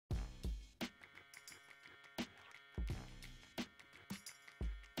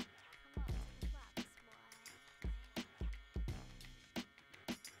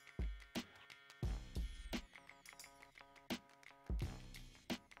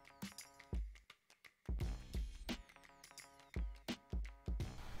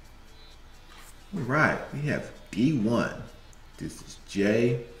Alright, we have Dee-1. This is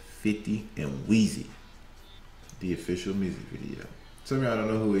Jay, 50, and Weezy. The official music video. Some of y'all don't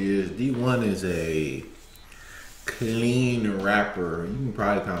know who he is. Dee-1 is a clean rapper. You can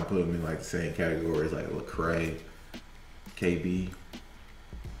probably kind of put him in like the same categories like Lecrae, KB.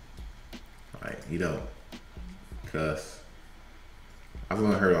 Like, he don't cuss. I've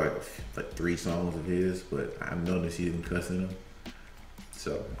only heard like 3 songs of his, but I've noticed he didn't cuss in them.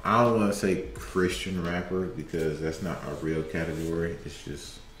 So I don't want to say Christian rapper because that's not a real category. It's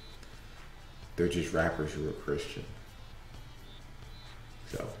just, they're just rappers who are Christian.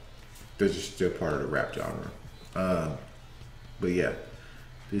 So they're just still part of the rap genre. But yeah,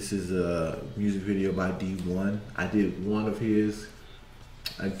 this is a music video by Dee-1. I did one of his,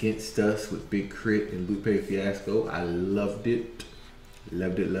 Against Us, with Big Crit and Lupe Fiasco. I loved it.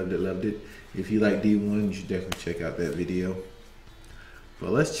 Loved it, loved it, loved it. If you like Dee-1, you should definitely check out that video.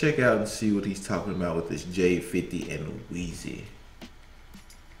 But let's check out and see what he's talking about with this Jay, 50, and Weezy.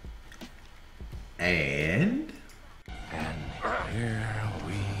 And here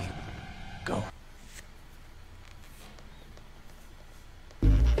we go.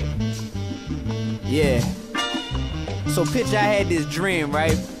 Yeah. So picture I had this dream,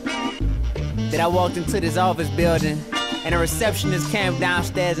 right? That I walked into this office building and a receptionist came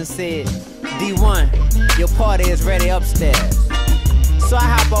downstairs and said, "D1, your party is ready upstairs." So I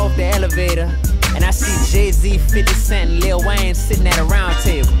hop off the elevator and I see Jay-Z, 50 Cent, and Lil Wayne sitting at a round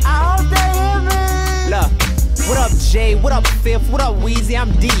table. I hope they hear me. Look. What up, Jay? What up, Fifth? What up, Weezy?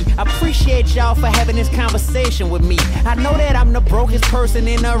 I'm D. I appreciate y'all for having this conversation with me. I know that I'm the brokest person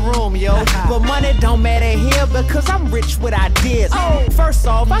in the room, yo. But money don't matter here because I'm rich with ideas. First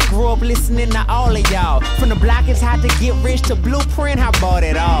off, I grew up listening to all of y'all. From the block is how to get rich to Blueprint, I bought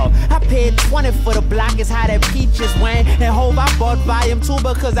it all. I paid 20 for the block is how that Peaches Wayne. And hope I bought volume 2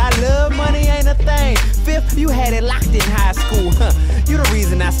 because I love money ain't a thing. Fifth, you had it locked in high school. You the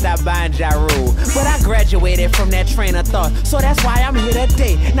reason I stopped buying Ja Rule. But I graduated from that train of thought, so that's why I'm here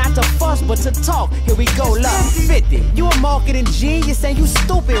today. Not to fuss, but to talk. Here we go, look. 50, you a marketing genius and you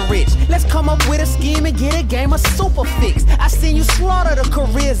stupid rich. Let's come up with a scheme and get a game of super fix. I seen you slaughter the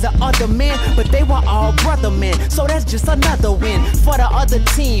careers of other men, but they were all brother men, so that's just another win for the other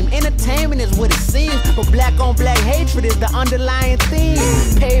team. Entertainment is what it seems, but black on black hatred is the underlying theme.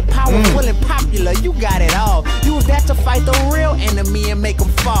 Paid, powerful, and popular, you got it all. Use that to fight the real enemy and make them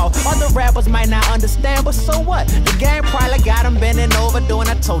fall. Other rappers might not understand, but so what? The game probably got them bending over doing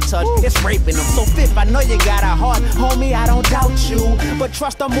a toe touch. It's raping them. So Fifth, I know you got a heart, homie, I don't doubt you. But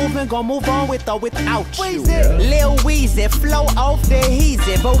trust the movement, gon' move on with or without you. Lil Weezy, flow off the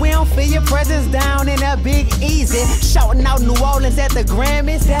easy, but we don't feel your presence down in a Big Easy. Shouting out New Orleans at the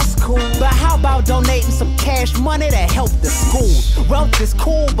Grammys, that's cool. But how about donating some cash money to help the schools? Wealth is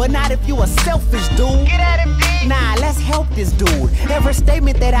cool, but not if you a selfish dude. Get at him, D. Nah, let's help this dude. Every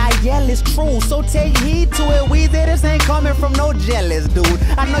statement that I yell is true, so take heed to it, Weezy. This ain't coming from no jealous dude.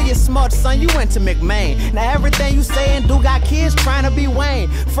 I know you're smart, son, you went to McMain. Now everything you say and do got kids trying to be Wayne.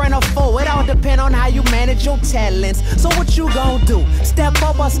 Friend or foe, it all depend on how you manage your talents. So what you gon' do? Step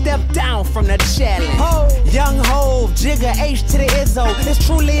up or step down from the challenge? Young Hove, Jigga, H to the Izzo. It's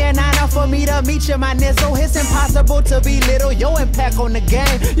truly an honor for me to meet you, my nizzo. It's impossible to belittle your impact on the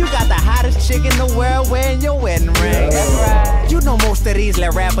game. You got the hottest chick in the world wearing your wedding ring. That's right. You know most of these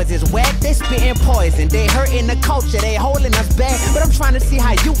little rappers is whack. They spitting poison, they hurting the culture, they holding us back. But I'm trying to see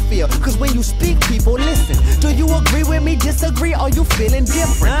how you feel, cause when you speak, people listen. Do you agree with me, disagree, or you feeling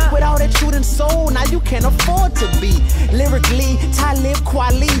different? With all that shooting soul, now you can't afford to be lyrically Talib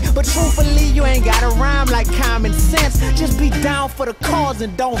Kweli. But truthfully, you ain't got a rhyme like common sense. Just be down for the cause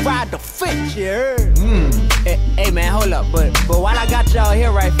and don't ride the fence, you heard? Hey man, hold up, but while I got y'all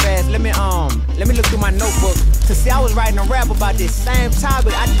here right fast, let me look through my notebook to see. I was writing a rap about this same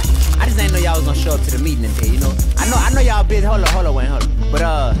topic. I just ain't know y'all was gonna show up to the meeting today, you know. I know y'all busy. Hold up, Wayne, hold up. But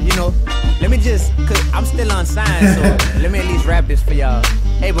you know, let me just, cause I'm still unsigned, so let me at least rap this for y'all.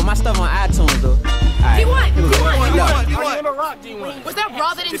 Hey, but my stuff on iTunes though. Right. D-1. Was that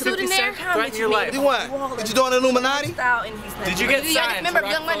raw that ensued in there? D-1, did you join the Illuminati? Did you get signed? Remember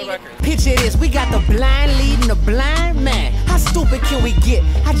Young Money? Picture this, we got the blind leading the blind man. How stupid can we get?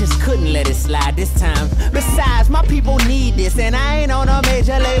 I just couldn't let it slide this time. Besides, my people need this, and I ain't on a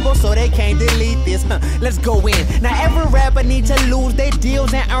major label, so they can't delete this. Let's go in. Now every rapper need to lose their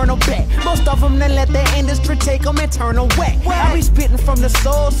deals and earn them back. Most of them then let the industry take them and turn them whack. I be spitting from the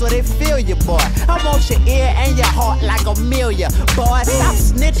soul so they feel you, boy. I want your ear and your heart like a million. Boy, stop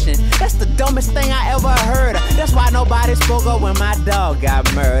snitching. That's the dumbest thing I ever heard of. That's why nobody spoke up when my dog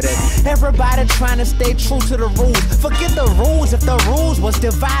got murdered. Everybody trying to stay true to the rules. Forget the rules if the rules was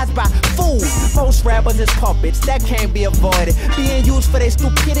devised by fools. Most rappers is puppets, that can't be avoided. Being used for their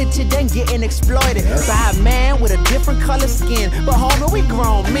stupidity, then getting exploited by a man with a different color skin. But homie, we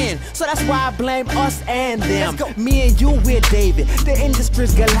grown men, so that's why I blame us and them. Me and you, we're David, the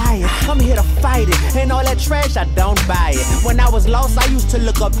industry's Goliath. I'm here to fight it, and all that trash, I don't buy it. When I was lost, I used to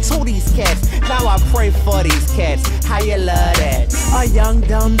look up to these cats. Now I pray for these cats. How you love that? A young,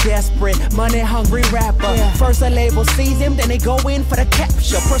 dumb, desperate, money-hungry rapper. First a label sees him, then they go in for the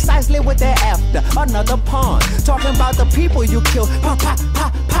capture. Precisely what they're after, another pawn. Talking about the people you kill. Pop, pop,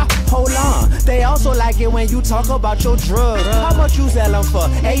 pop, pop. Hold on. They also like it when you talk about your drugs. How much you sell them for?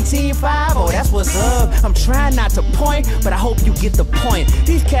 18.5? Oh, that's what's up. I'm trying not to point, but I hope you get the point.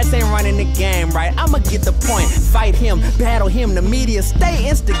 These cats ain't running the game right. I'ma get the point. Fight him, battle him. The media stay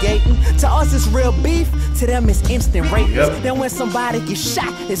instigating. To us it's real beef, to them it's instant rape. Then when somebody gets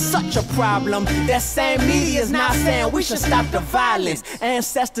shot, it's such a problem. That same media is now saying we should stop the violence.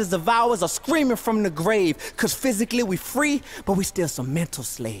 Ancestors of ours are screaming from the grave, cause physically we free, but we still some mental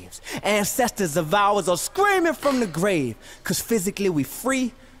slaves. Ancestors of ours are screaming from the grave, cause physically we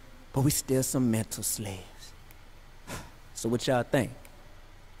free, but we still some mental slaves. So what y'all think?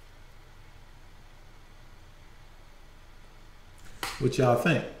 What y'all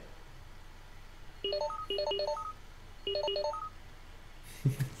think?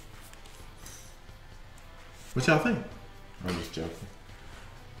 What y'all think? I'm just joking.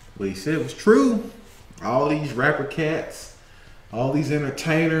 What he said was true. All these rapper cats, all these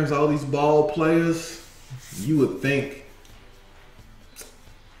entertainers, all these ball players, you would think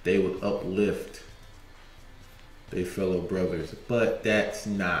they would uplift their fellow brothers, but that's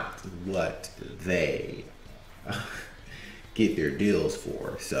not what they get their deals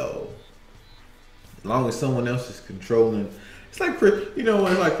for. So as long as someone else is controlling, it's like Chris, you know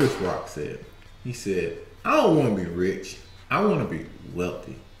what? Like Chris Rock said. He said, "I don't want to be rich. I want to be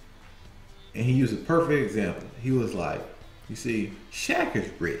wealthy." And he used a perfect example. He was like, "You see, Shaq is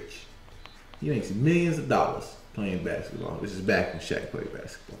rich. He makes millions of dollars playing basketball." This is back when Shaq played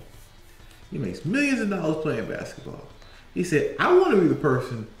basketball. He makes millions of dollars playing basketball. He said, "I want to be the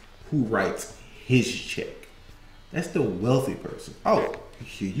person who writes his check." That's the wealthy person. "Oh,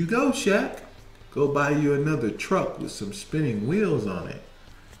 here you go, Shaq. Go buy you another truck with some spinning wheels on it."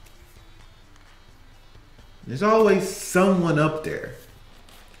 There's always someone up there.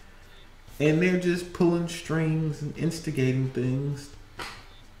 And they're just pulling strings and instigating things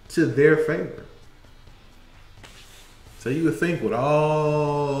to their favor. So you would think with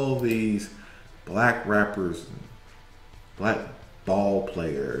all these black rappers, and black ball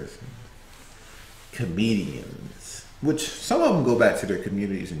players, and comedians, which some of them go back to their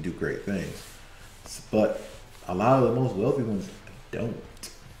communities and do great things, but a lot of the most wealthy ones don't.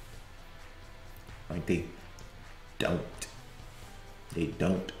 Like they don't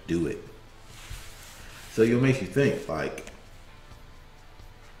do it. So it makes you think, like,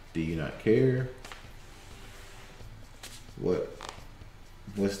 do you not care?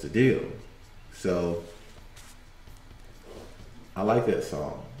 What's the deal? So I like that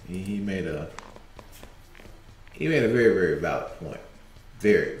song. He made a very, very valid point.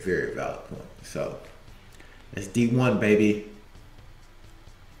 Very, very valid point. So it's D-1, baby.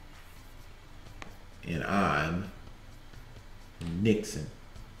 And I'm Nixon.